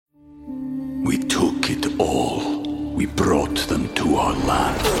We took it all. We brought them to our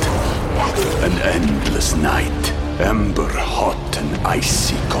land. An endless night, ember hot and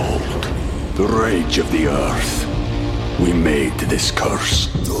icy cold. The rage of the earth. We made this curse.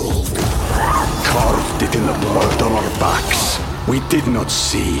 Carved it in the blood on our backs. We did not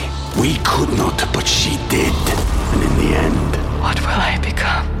see. We could not, but she did. And in the end... What will I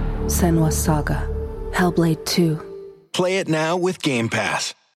become? Senua's Saga. Hellblade 2. Play it now with Game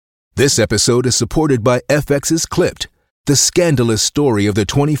Pass. This episode is supported by FX's Clipped, the scandalous story of the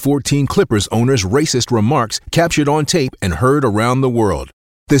 2014 Clippers owner's racist remarks captured on tape and heard around the world.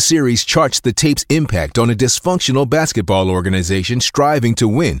 The series charts the tape's impact on a dysfunctional basketball organization striving to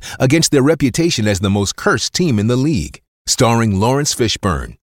win against their reputation as the most cursed team in the league. Starring Lawrence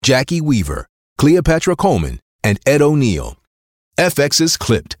Fishburne, Jackie Weaver, Cleopatra Coleman, and Ed O'Neill. FX's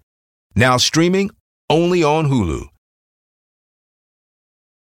Clipped. Now streaming only on Hulu.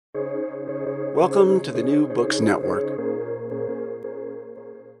 Welcome to the New Books Network.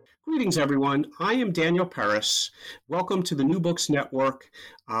 Greetings, everyone. I am Daniel Paris. Welcome to the New Books Network.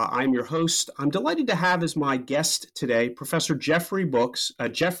 I'm your host. I'm delighted to have as my guest today Professor Jeffrey Brooks.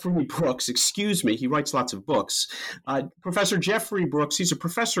 Excuse me. He writes lots of books. Professor Jeffrey Brooks, he's a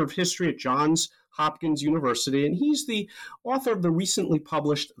professor of history at Johns Hopkins University, and he's the author of the recently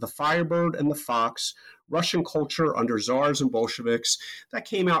published The Firebird and the Fox, Russian Culture Under Tsars and Bolsheviks. That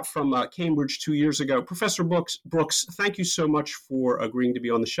came out from Cambridge 2 years ago. Professor Brooks, thank you so much for agreeing to be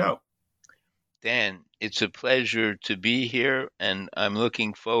on the show. Dan, it's a pleasure to be here, and I'm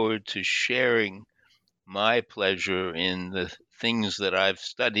looking forward to sharing my pleasure in the things that I've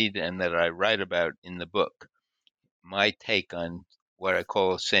studied and that I write about in the book, my take on what I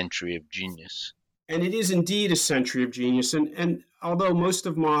call a century of genius. And it is indeed a century of genius. And although most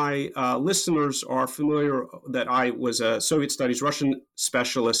of my listeners are familiar that I was a Soviet studies Russian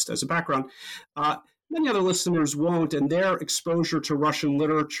specialist as a background, many other listeners won't, and their exposure to Russian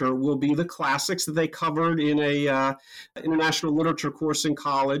literature will be the classics that they covered in a international literature course in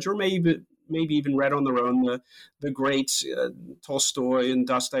college, or maybe even read on their own, the greats, Tolstoy and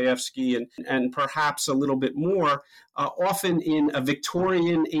Dostoevsky, and perhaps a little bit more, often in a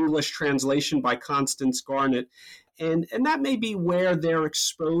Victorian English translation by Constance Garnett. And that may be where their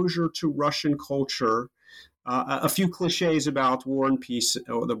exposure to Russian culture, a few cliches about War and Peace,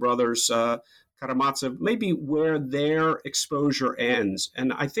 or the brothers Karamazov, maybe where their exposure ends.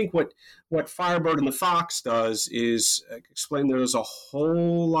 And I think what Firebird and the Fox does is explain there's a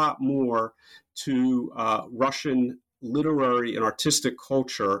whole lot more to Russian literary and artistic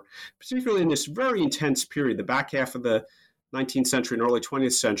culture, particularly in this very intense period, the back half of the 19th century and early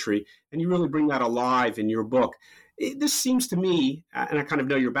 20th century, and you really bring that alive in your book. This seems to me, and I kind of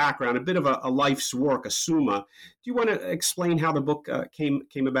know your background, a bit of a life's work, a summa. Do you want to explain how the book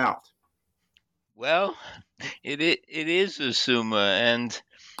came about? Well, it is a summa, and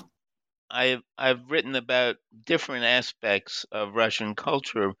I've written about different aspects of Russian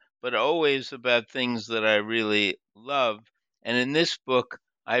culture, but always about things that I really love. And in this book,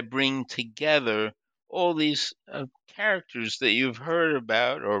 I bring together all these characters that you've heard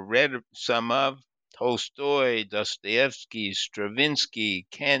about or read some of: Tolstoy, Dostoevsky, Stravinsky,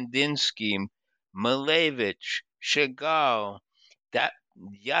 Kandinsky, Malevich, Chagall,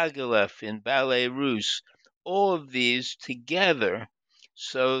 Diaghilev in Ballet Russe, all of these together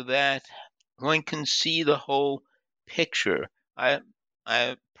so that one can see the whole picture. I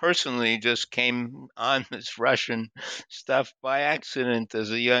personally just came on this Russian stuff by accident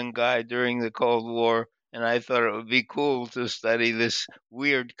as a young guy during the Cold War, and I thought it would be cool to study this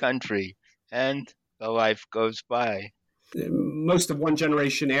weird country, and the life goes by. Most of one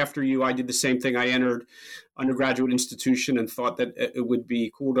generation after you, I did the same thing. I entered undergraduate institution and thought that it would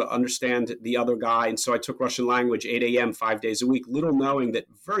be cool to understand the other guy. And so I took Russian language 8 a.m., 5 days a week, little knowing that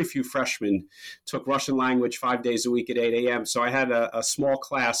very few freshmen took Russian language 5 days a week at 8 a.m. So I had a small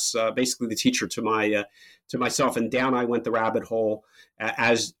class, basically the teacher to myself, and down I went the rabbit hole,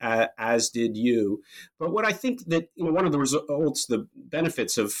 as did you. But what I think that, one of the results, the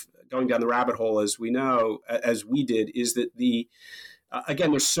benefits of going down the rabbit hole, as we know, as we did, is that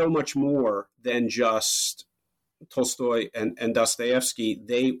again, there's so much more than just Tolstoy and Dostoevsky.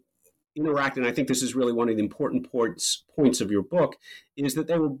 They interact, and I think this is really one of the important points of your book, is that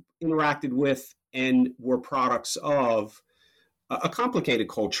they were interacted with and were products of a complicated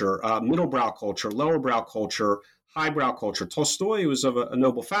culture, middlebrow culture, lowerbrow culture, highbrow culture. Tolstoy was of a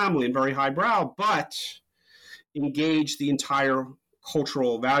noble family and very highbrow, but engaged the entire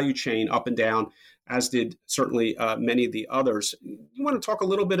cultural value chain up and down, as did certainly many of the others. You want to talk a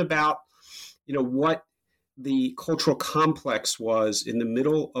little bit about, what the cultural complex was in the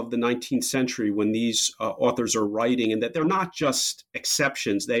middle of the 19th century when these authors are writing, and that they're not just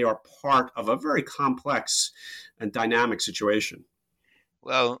exceptions, they are part of a very complex and dynamic situation.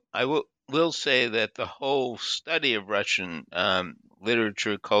 Well, I will say that the whole study of Russian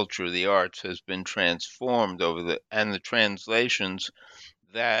literature, culture, the arts has been transformed and the translations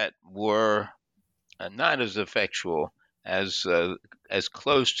that were not as effectual as as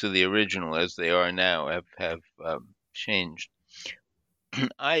close to the original as they are now have changed.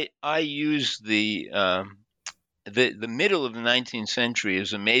 I use the middle of the 19th century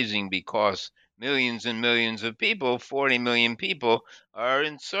is amazing because millions and millions of people, 40 million people, are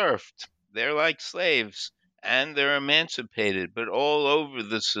enserfed. They're like slaves and they're emancipated. But all over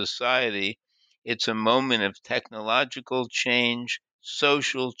the society, it's a moment of technological change,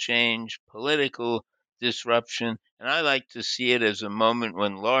 social change, political disruption. And I like to see it as a moment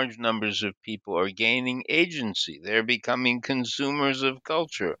when large numbers of people are gaining agency. They're becoming consumers of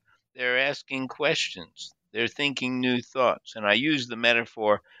culture. They're asking questions. They're thinking new thoughts. And I use the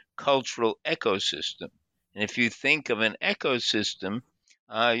metaphor cultural ecosystem. And if you think of an ecosystem,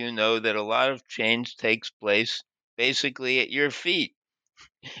 you know that a lot of change takes place basically at your feet,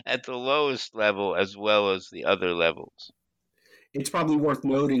 at the lowest level as well as the other levels. It's probably worth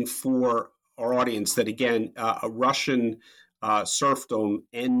noting for our audience that, again, a Russian serfdom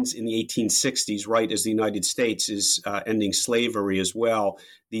ends in the 1860s, right as the United States is ending slavery as well.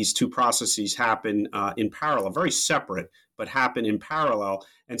 These two processes happen in parallel, very separate, but happen in parallel.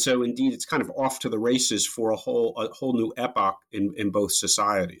 And so, indeed, it's kind of off to the races for a whole new epoch in both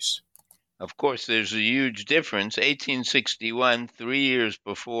societies. Of course, there's a huge difference. 1861, 3 years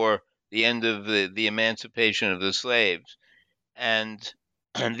before the end of the emancipation of the slaves. And,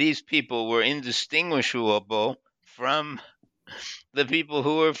 and these people were indistinguishable from the people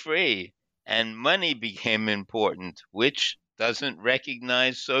who were free. And money became important, which doesn't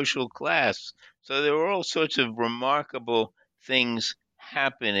recognize social class. So there were all sorts of remarkable things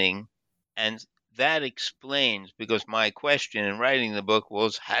happening. And that explains, because my question in writing the book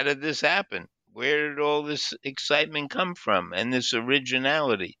was, how did this happen? Where did all this excitement come from and this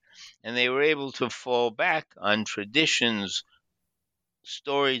originality? And they were able to fall back on traditions,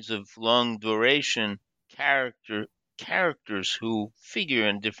 stories of long duration, characters who figure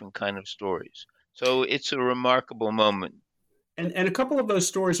in different kind of stories. So it's a remarkable moment. And a couple of those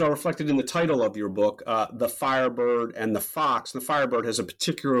stories are reflected in the title of your book, The Firebird and the Fox. The Firebird has a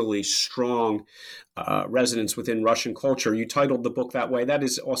particularly strong resonance within Russian culture. You titled the book that way. That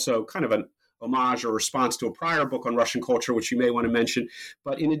is also kind of an homage or response to a prior book on Russian culture, which you may want to mention.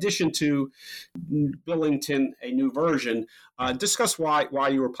 But in addition to Billington, a new version, discuss why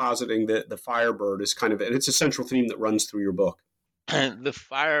you were positing that the Firebird is kind of, and it's a central theme that runs through your book. The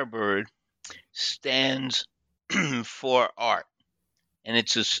Firebird stands for art, and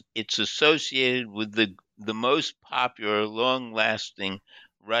it's associated with the most popular, long-lasting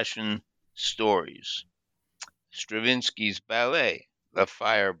Russian stories. Stravinsky's ballet, The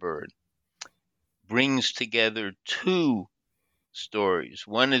Firebird, brings together two stories.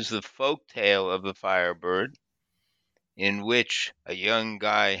 One is the folk tale of the Firebird, in which a young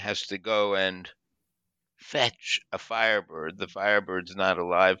guy has to go and fetch a firebird. The firebird's not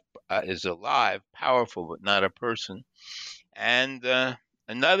alive, is alive, powerful, but not a person. And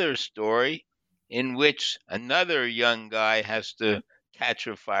another story in which another young guy has to catch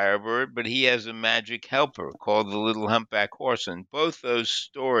a firebird, but he has a magic helper called the Little Humpback Horse. And both those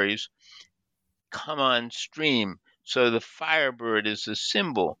stories come on stream. So the firebird is a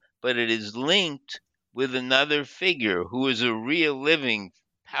symbol, but it is linked with another figure who is a real living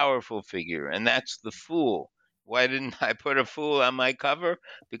powerful figure, and that's the fool. Why didn't I put a fool on my cover?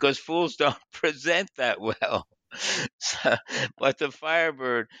 Because fools don't present that well. So, but the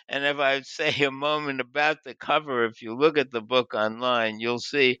Firebird, and if I say a moment about the cover, if you look at the book online, you'll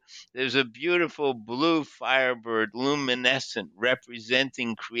see there's a beautiful blue Firebird, luminescent,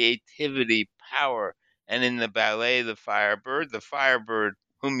 representing creativity, power. And in the ballet, the Firebird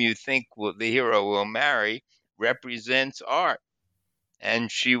whom you think the hero will marry, represents art.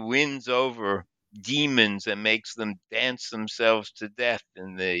 And she wins over demons and makes them dance themselves to death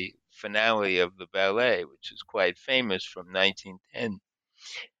in the finale of the ballet, which is quite famous from 1910.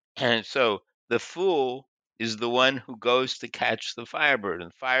 And so the fool is the one who goes to catch the Firebird.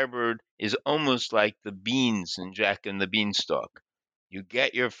 And Firebird is almost like the beans in Jack and the Beanstalk. You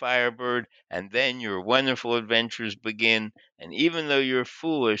get your Firebird, and then your wonderful adventures begin. And even though you're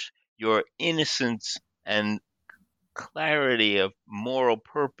foolish, your innocence and clarity of moral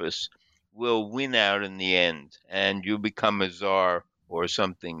purpose will win out in the end, and you become a czar or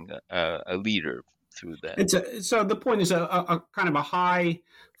something, a leader. through that. So the point is a kind of a high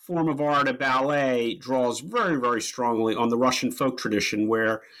form of art, a ballet, draws very, very strongly on the Russian folk tradition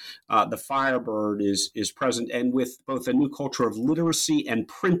where the Firebird is present, and with both a new culture of literacy and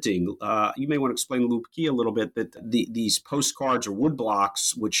printing. You may want to explain, Lubki, a little bit that these postcards or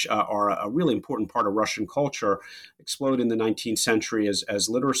woodblocks, which are a really important part of Russian culture, explode in the 19th century as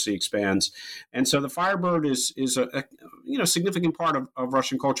literacy expands. And so the Firebird is a significant part of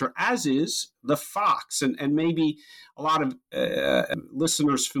Russian culture, as is the fox. And maybe a lot of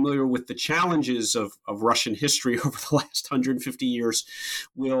listeners familiar with the challenges of Russian history over the last 150 years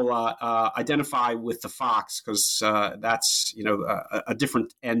will identify with the fox, because that's a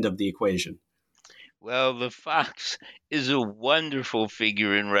different end of the equation. Well, the fox is a wonderful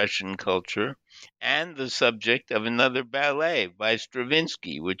figure in Russian culture and the subject of another ballet by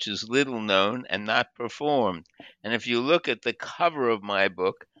Stravinsky, which is little known and not performed. And if you look at the cover of my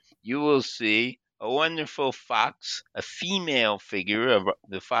book, you will see a wonderful fox, a female figure.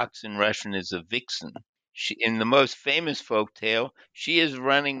 The fox in Russian is a vixen. In the most famous folk tale, she is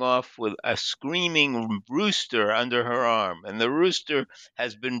running off with a screaming rooster under her arm, and the rooster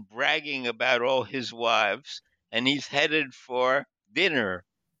has been bragging about all his wives, and he's headed for dinner,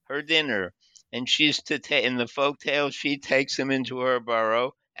 her dinner. And she's in the folk tale, she takes him into her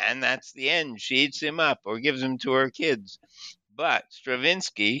burrow, and that's the end. She eats him up or gives him to her kids. But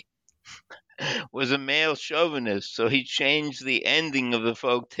Stravinsky was a male chauvinist, so he changed the ending of the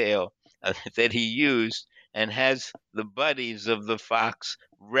folk tale that he used, and has the buddies of the fox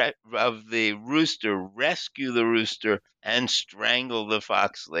of the rooster rescue the rooster and strangle the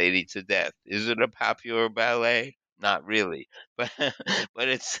fox lady to death. Is it a popular ballet? Not really, but but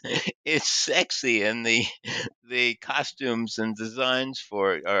it's sexy, and the costumes and designs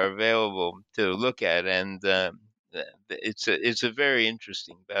for it are available to look at, and it's a very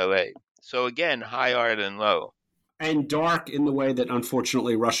interesting ballet. So again, high art and low. And dark in the way that,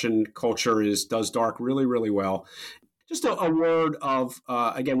 unfortunately, Russian culture does dark really, really well. Just a word of,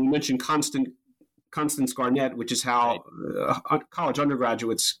 again, we mentioned Constance Garnett, which is how college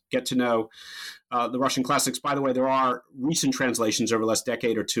undergraduates get to know the Russian classics. By the way, there are recent translations over the last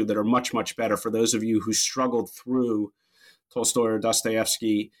decade or two that are much, much better. For those of you who struggled through Tolstoy or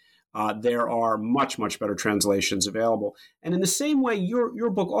Dostoevsky, there are much, much better translations available. And in the same way, your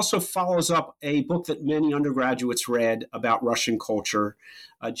book also follows up a book that many undergraduates read about Russian culture,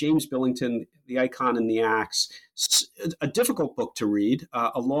 James Billington, The Icon and the Axe. A difficult book to read,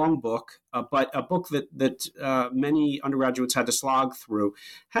 a long book, but a book that many undergraduates had to slog through.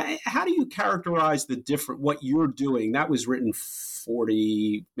 How do you characterize what you're doing? That was written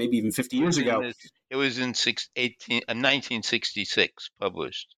 40, maybe even 50 years ago. It was in 1966,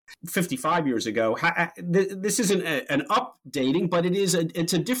 published. 55 years ago. This isn't an updating, but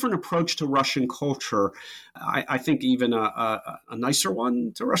it's a different approach to Russian culture. I think even a nicer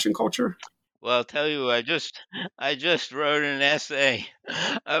one to Russian culture. Well, I'll tell you, I just wrote an essay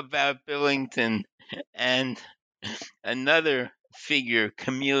about Billington and another figure,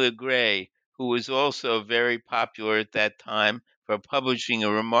 Camilla Gray, who was also very popular at that time for publishing a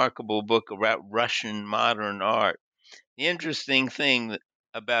remarkable book about Russian modern art. The interesting thing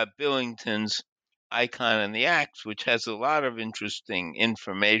about Billington's Icon and the Axe, which has a lot of interesting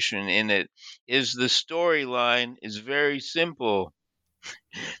information in it, is the storyline is very simple.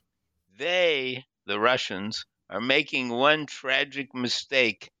 They, the Russians, are making one tragic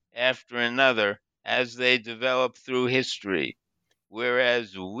mistake after another as they develop through history,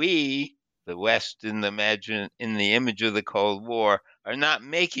 whereas we, the West, in the image of the Cold War, are not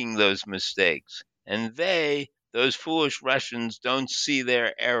making those mistakes, and those foolish Russians, don't see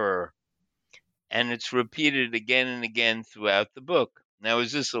their error. And it's repeated again and again throughout the book. Now,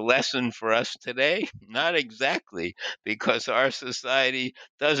 is this a lesson for us today? Not exactly, because our society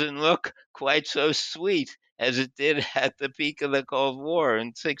doesn't look quite so sweet as it did at the peak of the Cold War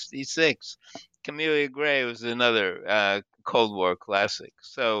in '66. Camilla Gray was another Cold War classic.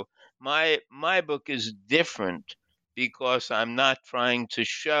 So my book is different because I'm not trying to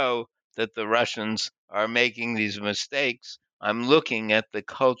show that the Russians are making these mistakes. I'm looking at the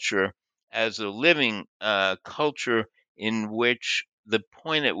culture as a living culture in which the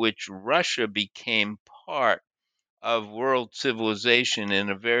point at which Russia became part of world civilization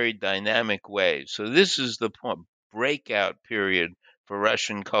in a very dynamic way. So this is the breakout period for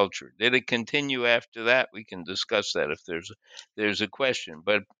Russian culture. Did it continue after that? We can discuss that if there's a question.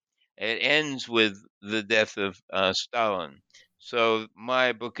 But it ends with the death of Stalin. So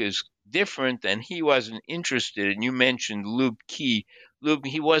my book is different, and he wasn't interested. And you mentioned Lubki.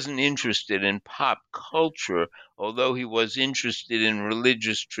 He wasn't interested in pop culture, although he was interested in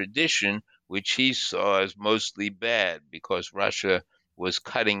religious tradition, which he saw as mostly bad because Russia was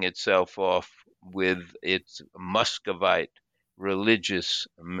cutting itself off with its Muscovite religious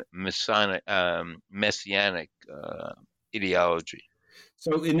messianic ideology.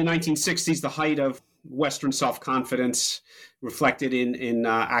 So in the 1960s, the height of Western self-confidence reflected in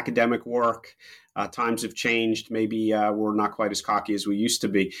academic work. Times have changed. Maybe we're not quite as cocky as we used to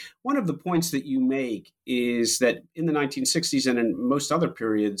be. One of the points that you make is that in the 1960s and in most other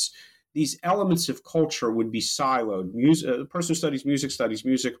periods, these elements of culture would be siloed. A person who studies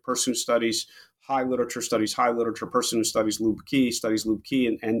music, a person who studies high literature studies high literature, a person who studies studies Lub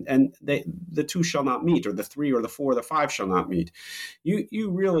Key, and the two shall not meet, or the three or the four or the five shall not meet. You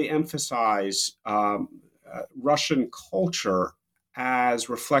really emphasize Russian culture as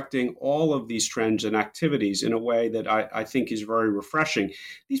reflecting all of these trends and activities in a way that I think is very refreshing.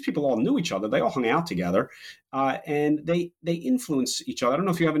 These people all knew each other. They all hung out together, and they influence each other. I don't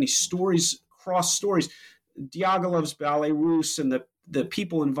know if you have any stories, cross stories. Diaghilev's Ballet Russe and the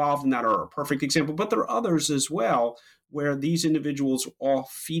people involved in that are a perfect example, but there are others as well where these individuals are all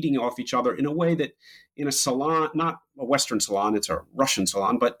feeding off each other in a way that in a salon, not a Western salon, it's a Russian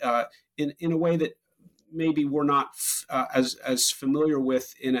salon, but in a way that maybe we're not as familiar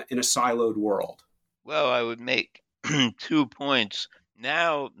with in a siloed world. Well, I would make 2 points.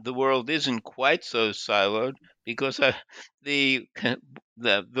 Now the world isn't quite so siloed because the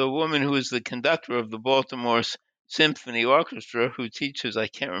woman who is the conductor of the Baltimore Symphony Orchestra, who teaches, I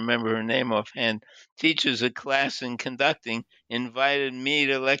can't remember her name offhand, teaches a class in conducting, invited me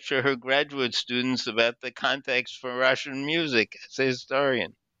to lecture her graduate students about the context for Russian music as a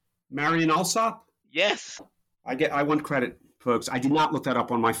historian. Marian Alsop? Yes. I want credit, folks. I did not look that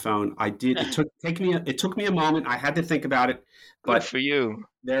up on my phone. I did. It took me a moment. I had to think about it. Good for you.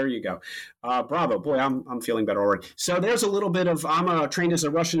 There you go. Bravo. Boy, I'm feeling better already. So there's a little bit of, I'm trained as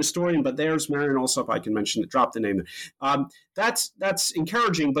a Russian historian, but there's Marian Alsop. I can mention it. Drop the name there. That's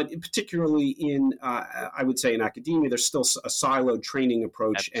encouraging, but particularly in, I would say in academia, there's still a siloed training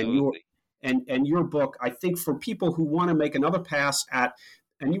approach. Absolutely. And your book, I think for people who want to make another pass at,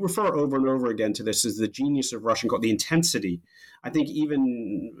 and you refer over and over again to this as the genius of Russian culture, the intensity. I think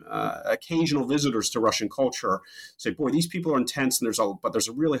even occasional visitors to Russian culture say, boy, these people are intense, but there's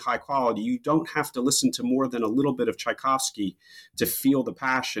a really high quality. You don't have to listen to more than a little bit of Tchaikovsky to feel the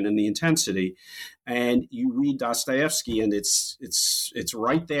passion and the intensity. And you read Dostoevsky, and it's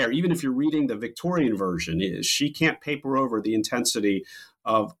right there. Even if you're reading the Victorian version, she can't paper over the intensity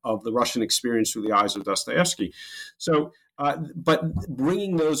of the Russian experience through the eyes of Dostoevsky. So, but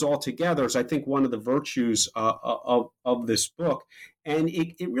bringing those all together is, I think, one of the virtues of this book. And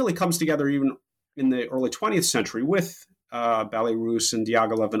it really comes together even in the early 20th century with Ballet Russe and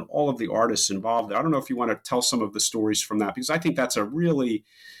Diaghilev and all of the artists involved. I don't know if you want to tell some of the stories from that, because I think that's a really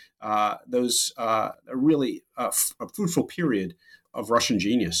fruitful period of Russian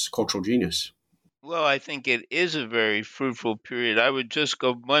genius, cultural genius. Well, I think it is a very fruitful period. I would just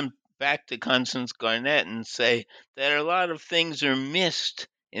go back to Constance Garnett and say that a lot of things are missed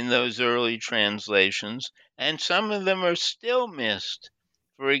in those early translations, and some of them are still missed.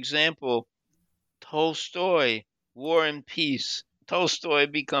 For example, Tolstoy, War and Peace. Tolstoy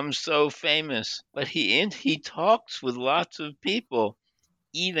becomes so famous, but he talks with lots of people.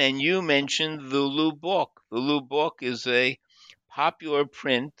 Even you mentioned the Lubok. The Lubok is a popular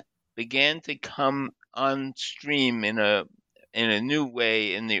print, began to come on stream in a new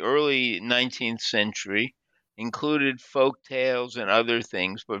way in the early 19th century, included folk tales and other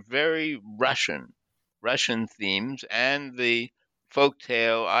things, but very Russian themes, and the folk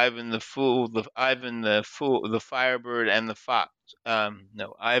tale Ivan the Fool, the Firebird and the Fox.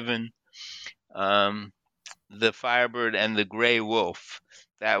 The Firebird and the Gray Wolf.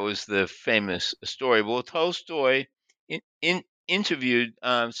 That was the famous story. Well, Tolstoy interviewed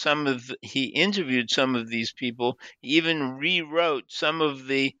some of these people. He even rewrote some of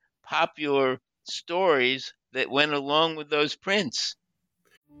the popular stories that went along with those prints.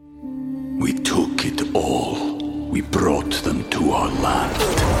 We took it all. We brought them to our land.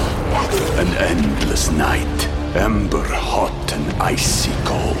 An endless night, ember hot and icy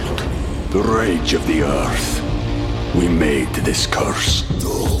cold. The rage of the earth. We made this curse.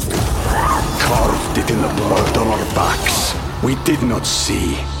 Carved it in the blood on our backs. We did not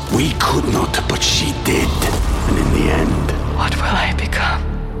see. We could not, but she did. And in the end... What will I become?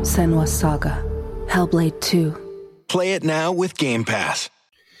 Senwa Saga. Hellblade 2. Play it now with Game Pass.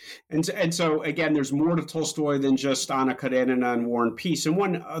 And so, again, there's more to Tolstoy than just Anna Karenina and War and Peace. And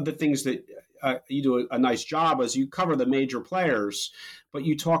one of the things that you do a nice job is you cover the major players, but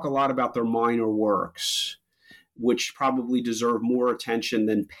you talk a lot about their minor works. which probably deserve more attention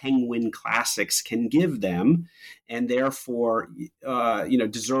than Penguin classics can give them, and therefore,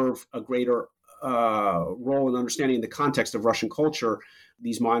 deserve a greater role in understanding the context of Russian culture,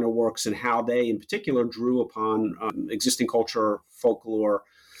 these minor works, and how they, in particular, drew upon existing culture, folklore,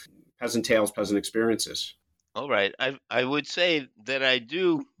 peasant tales, peasant experiences. All right. I would say that I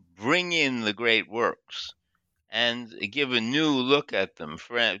do bring in the great works and give a new look at them.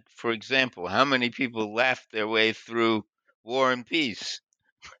 For example, how many people laughed their way through War and Peace?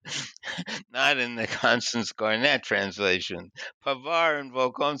 Not in the Constance Garnett translation. Pavar and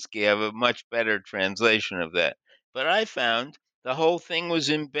Volkonsky have a much better translation of that. But I found the whole thing was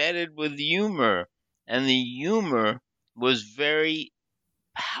embedded with humor, and the humor was very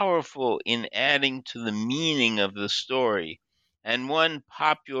powerful in adding to the meaning of the story. And one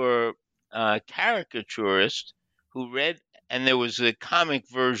popular caricaturist who read, and there was a comic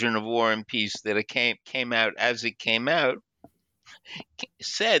version of War and Peace that it came out as it came out,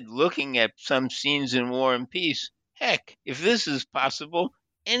 said, looking at some scenes in War and Peace, heck, if this is possible,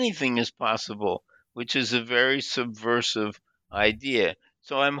 anything is possible, which is a very subversive idea.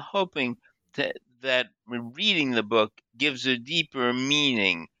 So I'm hoping that reading the book gives a deeper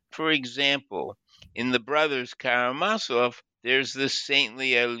meaning. For example, in the Brothers Karamazov, there's this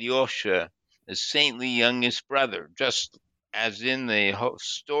saintly Alyosha, the saintly youngest brother, just as in the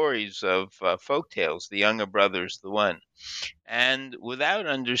stories of folk tales, the younger brother's the one. And without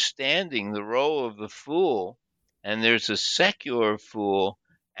understanding the role of the fool, and there's a secular fool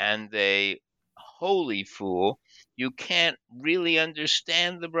and a holy fool, you can't really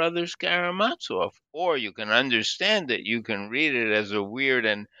understand the Brothers Karamazov. Or you can understand it, you can read it as a weird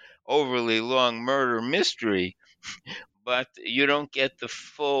and overly long murder mystery, but you don't get the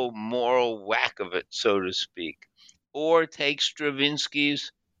full moral whack of it, so to speak. Or take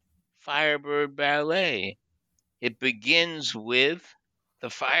Stravinsky's Firebird Ballet. It begins with the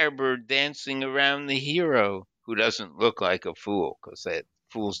Firebird dancing around the hero, who doesn't look like a fool, because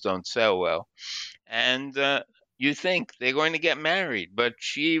fools don't sell well. And you think they're going to get married, but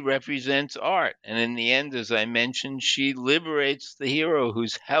she represents art. And in the end, as I mentioned, she liberates the hero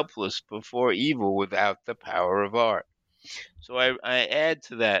who's helpless before evil without the power of art. So I add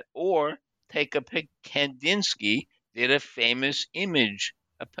to that. Or take a pick. Kandinsky did a famous image,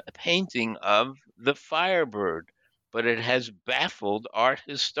 a painting of the Firebird, but it has baffled art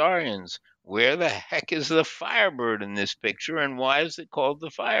historians. Where the heck is the Firebird in this picture, and why is it called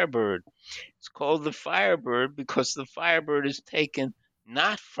the Firebird? It's called the Firebird because the Firebird is taken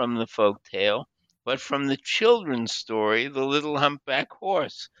not from the folk tale, but from the children's story, The Little Humpback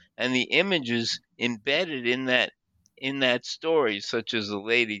Horse, and the images embedded in that story, such as a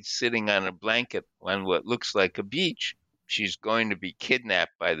lady sitting on a blanket on what looks like a beach. She's going to be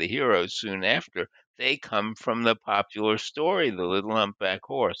kidnapped by the hero soon after. They come from the popular story, The Little Humpback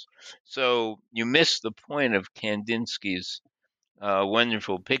Horse. So you miss the point of Kandinsky's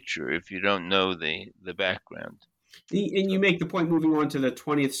wonderful picture if you don't know the background. And you make the point, moving on to the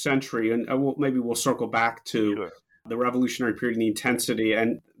 20th century, and maybe we'll circle back to Sure. the revolutionary period and the intensity,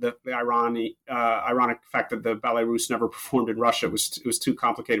 and the ironic fact that the Ballet Russe never performed in Russia. It was too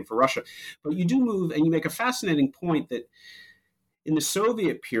complicated for Russia. But you do move, and you make a fascinating point that in the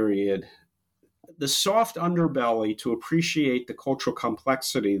Soviet period, the soft underbelly to appreciate the cultural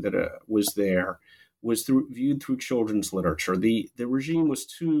complexity that was there was viewed through children's literature. The regime was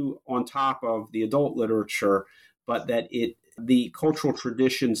too on top of the adult literature, but that the cultural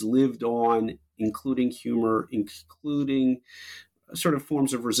traditions lived on, including humor, including sort of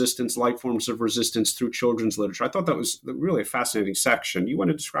forms of resistance, light forms of resistance through children's literature. I thought that was really a fascinating section. You want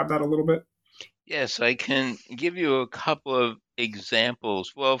to describe that a little bit? Yes, I can give you a couple of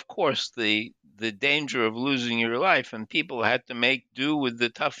examples. Well, of course, the danger of losing your life, and people had to make do with the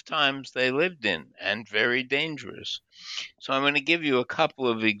tough times they lived in, and very dangerous. So I'm going to give you a couple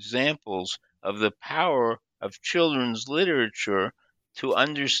of examples of the power of children's literature to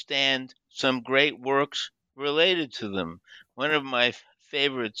understand some great works related to them. One of my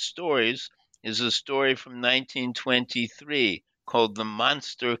favorite stories is a story from 1923 called The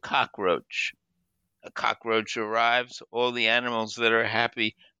Monster Cockroach. A cockroach arrives. All the animals that are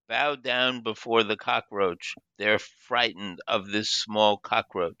happy bow down before the cockroach. They're frightened of this small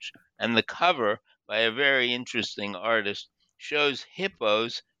cockroach. And the cover, by a very interesting artist, shows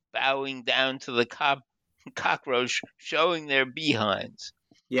hippos bowing down to the cockroach, showing their behinds.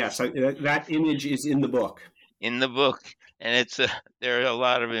 Yes, that image is in the book. In the book, and there are a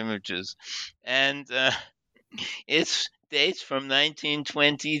lot of images, and it dates from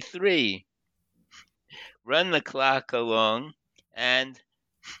 1923. Run the clock along, and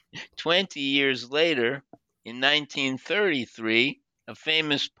 20 years later, in 1933, a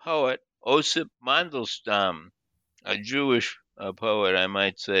famous poet, Osip Mandelstam, a Jewish poet, I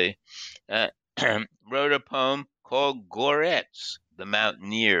might say, uh, wrote a poem called Goretz, the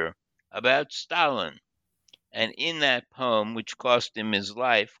Mountaineer, about Stalin. And in that poem, which cost him his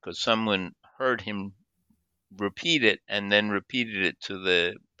life because someone heard him repeat it and then repeated it to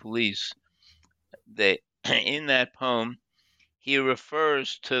the police, in that poem, he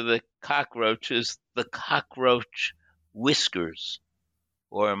refers to the cockroach as the cockroach whiskers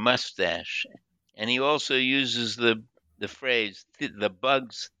or mustache. And he also uses the phrase, the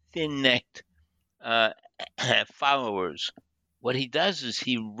bug's thin-necked followers. What he does is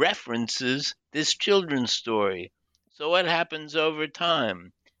he references this children's story. So what happens over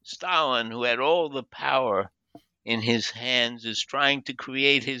time? Stalin, who had all the power in his hands, is trying to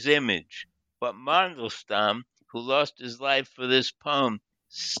create his image. But Mandelstam, who lost his life for this poem,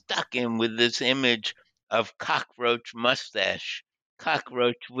 stuck him with this image of cockroach mustache,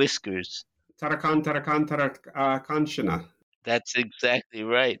 cockroach whiskers. Tarakan, tarakan, tarakanshina. That's exactly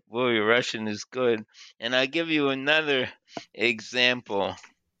right. Boy, your Russian is good. And I'll give you another example.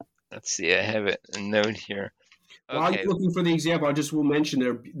 Let's see, I have a note here. While you're looking for the example, I just will mention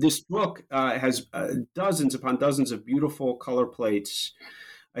there, this book has dozens upon dozens of beautiful color plates.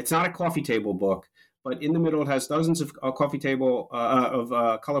 It's not a coffee table book, but in the middle it has dozens of coffee table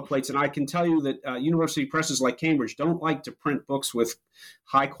color plates. And I can tell you that university presses like Cambridge don't like to print books with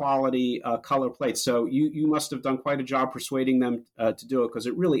high quality color plates. So you must have done quite a job persuading them to do it, because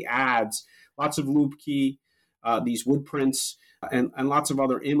it really adds lots of Lubki, these wood prints, and lots of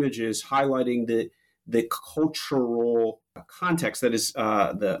other images highlighting the cultural context, that is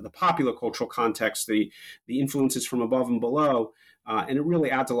the popular cultural context, the influences from above and below, and it really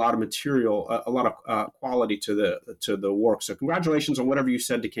adds a lot of material, a lot of quality to the work. So congratulations on whatever you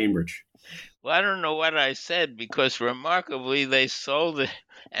said to Cambridge. Well, I don't know what I said, because remarkably they sold it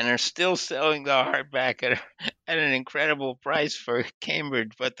and are still selling the hardback at an incredible price for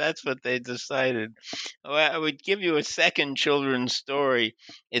Cambridge, but that's what they decided. Well, I would give you a second children's story.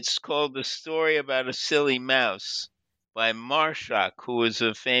 It's called The Story About a Silly Mouse by Marshak, who was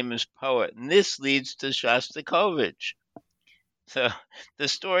a famous poet. And this leads to Shostakovich. So the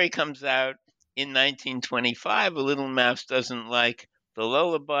story comes out in 1925. A little mouse doesn't like the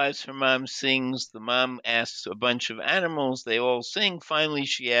lullabies her mom sings. The mom asks a bunch of animals. They all sing. Finally,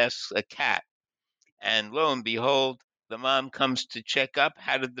 she asks a cat. And lo and behold, the mom comes to check up.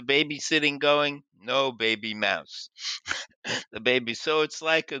 How did the babysitting going? No baby mouse. The baby. So it's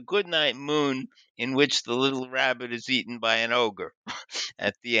like a goodnight moon in which the little rabbit is eaten by an ogre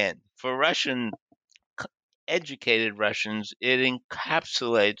at the end. For educated Russians, it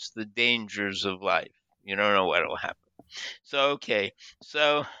encapsulates the dangers of life. You don't know what will happen. So, okay.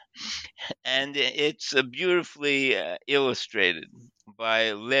 So, and it's beautifully illustrated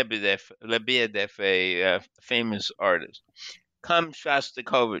by Lebedev, a famous artist. Comes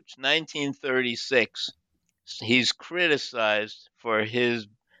Shostakovich, 1936. He's criticized for his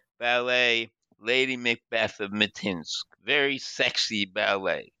ballet, Lady Macbeth of Matinsky. Very sexy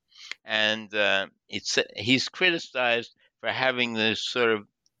ballet. And he's criticized for having this sort of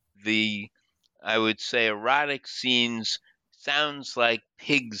I would say, erotic scenes, sounds like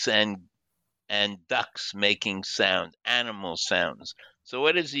pigs and ducks making sound, animal sounds. So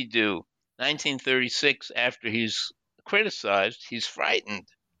what does he do? 1936, after he's criticized, he's frightened.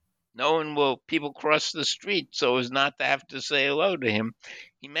 People cross the street so as not to have to say hello to him.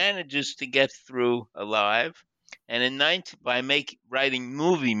 He manages to get through alive, and writing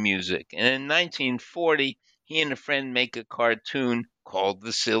movie music. And in 1940, he and a friend make a cartoon called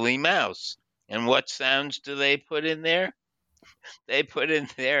The Silly Mouse. And what sounds do they put in there? They put in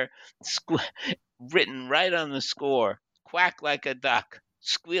there, written right on the score, quack like a duck,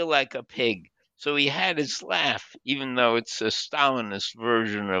 squeal like a pig. So he had his laugh, even though it's a Stalinist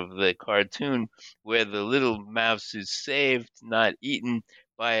version of the cartoon where the little mouse is saved, not eaten,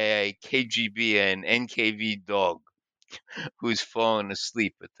 by a KGB and NKV dog who's fallen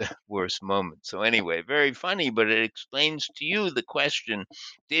asleep at the worst moment. So anyway, very funny, but it explains to you the question,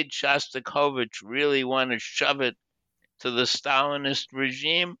 did Shostakovich really want to shove it to the Stalinist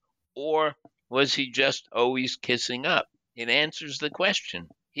regime, or was he just always kissing up? It answers the question.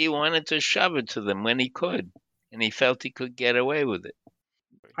 He wanted to shove it to them when he could, and he felt he could get away with it.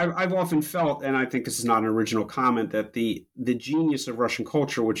 I've often felt, and I think this is not an original comment, that the genius of Russian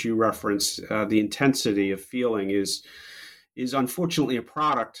culture, which you reference, the intensity of feeling, is unfortunately a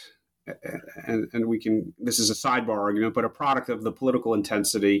product, and we can. This is a sidebar argument, but a product of the political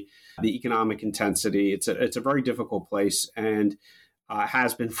intensity, the economic intensity. It's a very difficult place, and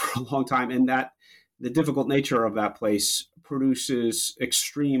has been for a long time, and the difficult nature of that place produces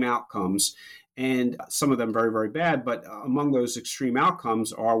extreme outcomes, and some of them very, very bad. But among those extreme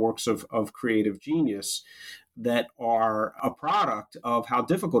outcomes are works of creative genius that are a product of how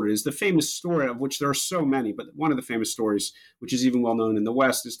difficult it is. The famous story, of which there are so many, but one of the famous stories, which is even well known in the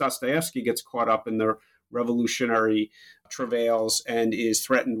West, is Dostoevsky gets caught up in the revolutionary travails and is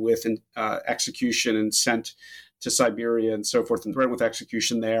threatened with execution and sent to Siberia and so forth, and threatened with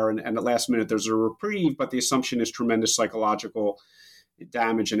execution there. And at the last minute, there's a reprieve, but the assumption is tremendous psychological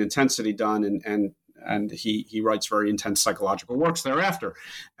damage and intensity done, and he writes very intense psychological works thereafter.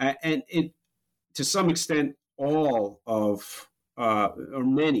 And it, to some extent, all of, or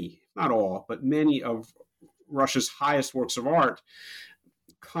many, not all, but many of Russia's highest works of art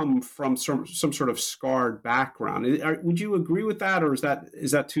come from some sort of scarred background. Would you agree with that, or is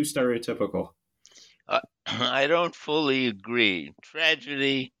that too stereotypical? I don't fully agree.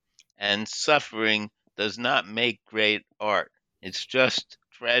 Tragedy and suffering does not make great art. It's just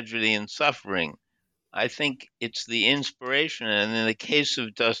tragedy and suffering. I think it's the inspiration. And in the case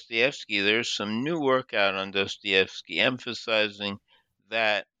of Dostoevsky, there's some new work out on Dostoevsky emphasizing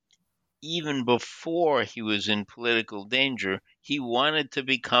that even before he was in political danger, he wanted to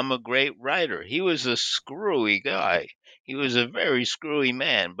become a great writer. He was a screwy guy. He was a very screwy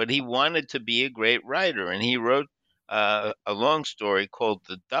man, but he wanted to be a great writer. And he wrote a long story called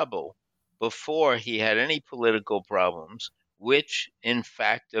The Double before he had any political problems, which in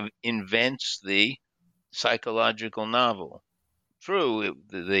fact invents the psychological novel. True,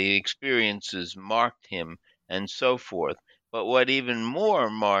 the experiences marked him and so forth. But what even more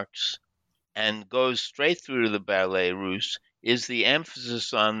marks and goes straight through to the Ballet Russe is the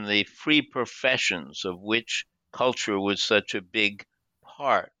emphasis on the free professions of which culture was such a big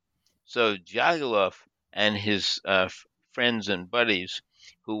part. So Diaghilev and his friends and buddies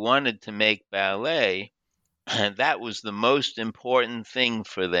who wanted to make ballet, that was the most important thing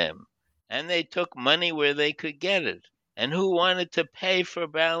for them. And they took money where they could get it. And who wanted to pay for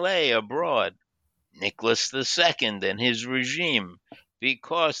ballet abroad? Nicholas II and his regime,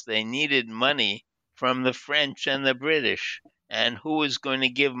 because they needed money from the French and the British. And who was going to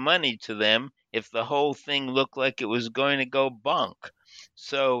give money to them if the whole thing looked like it was going to go bunk?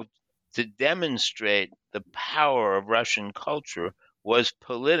 So, to demonstrate the power of Russian culture was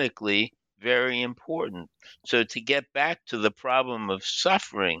politically very important. So, to get back to the problem of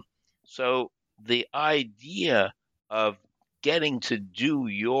suffering, so the idea of getting to do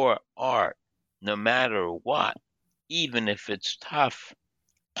your art no matter what, even if it's tough,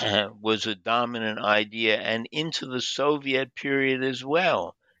 was a dominant idea, and into the Soviet period as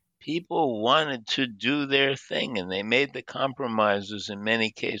well. People wanted to do their thing, and they made the compromises in many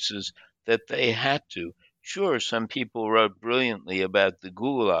cases that they had to. Sure, some people wrote brilliantly about the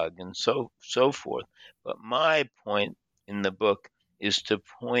Gulag and so forth, but my point in the book is to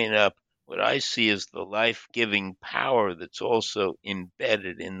point up what I see as the life-giving power that's also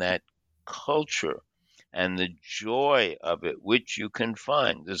embedded in that culture and the joy of it, which you can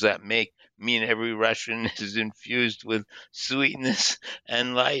find. Does that mean every Russian is infused with sweetness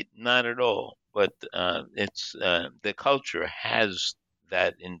and light? Not at all. But it's the culture has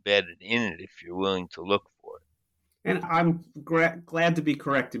that embedded in it if you're willing to look for it. And I'm glad to be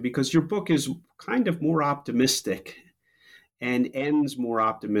corrected, because your book is kind of more optimistic and ends more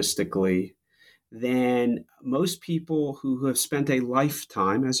optimistically than most people who have spent a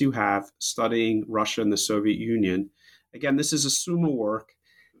lifetime, as you have, studying Russia and the Soviet Union. Again, this is a Summa work.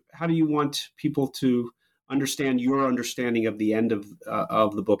 How do you want people to understand your understanding of the end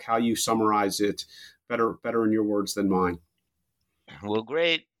of the book, how you summarize it better in your words than mine? Well,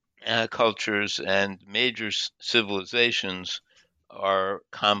 great cultures and major civilizations are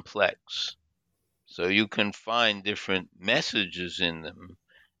complex. So you can find different messages in them.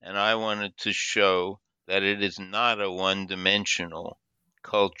 And I wanted to show that it is not a one-dimensional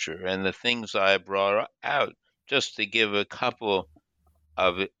culture. And the things I brought out, just to give a couple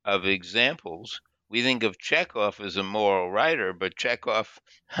of examples, we think of Chekhov as a moral writer, but Chekhov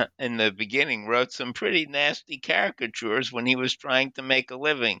in the beginning wrote some pretty nasty caricatures when he was trying to make a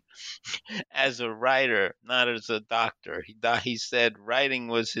living as a writer, not as a doctor. He said writing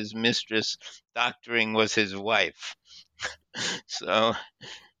was his mistress, doctoring was his wife. So,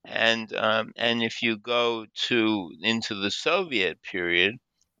 and if you go into the Soviet period,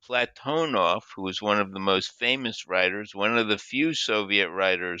 Platonov, who was one of the most famous writers, one of the few Soviet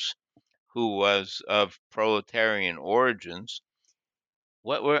writers who was of proletarian origins,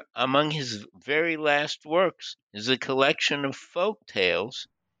 what were among his very last works is a collection of folk tales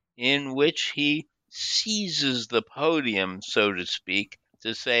in which he seizes the podium, so to speak,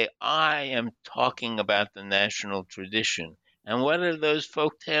 to say, I am talking about the national tradition. And what are those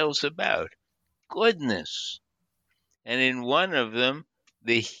folk tales about? Goodness. And in one of them,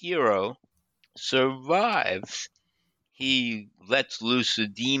 the hero survives. He lets loose a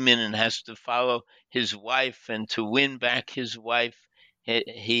demon and has to follow his wife, and to win back his wife,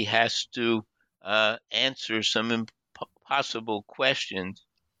 he has to answer some impossible questions.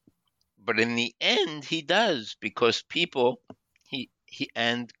 But in the end, he does, because people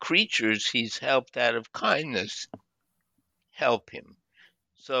and creatures he's helped out of kindness help him.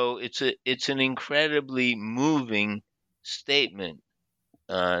 So it's an incredibly moving statement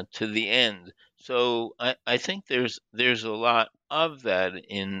to the end. So I think there's a lot of that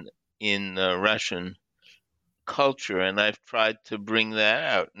in Russian culture, and I've tried to bring that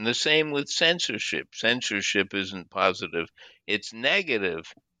out. And the same with censorship. Censorship isn't positive; it's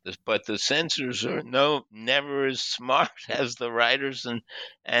negative. But the censors are never as smart as the writers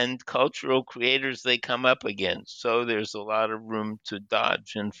and cultural creators they come up against. So there's a lot of room to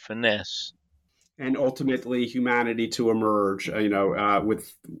dodge and finesse. And ultimately humanity to emerge.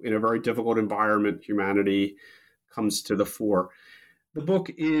 With in a very difficult environment, humanity comes to the fore. The book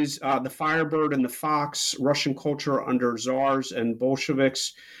is The Firebird and the Fox, Russian Culture Under Tsars and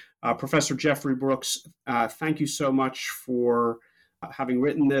Bolsheviks. Professor Jeffrey Brooks, thank you so much for having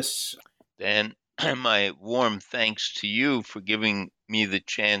written this. Dan, my warm thanks to you for giving me the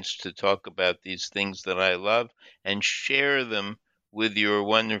chance to talk about these things that I love and share them with your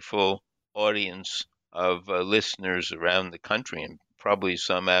wonderful audience of listeners around the country, and probably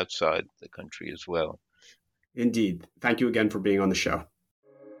some outside the country as well. Indeed. Thank you again for being on the show.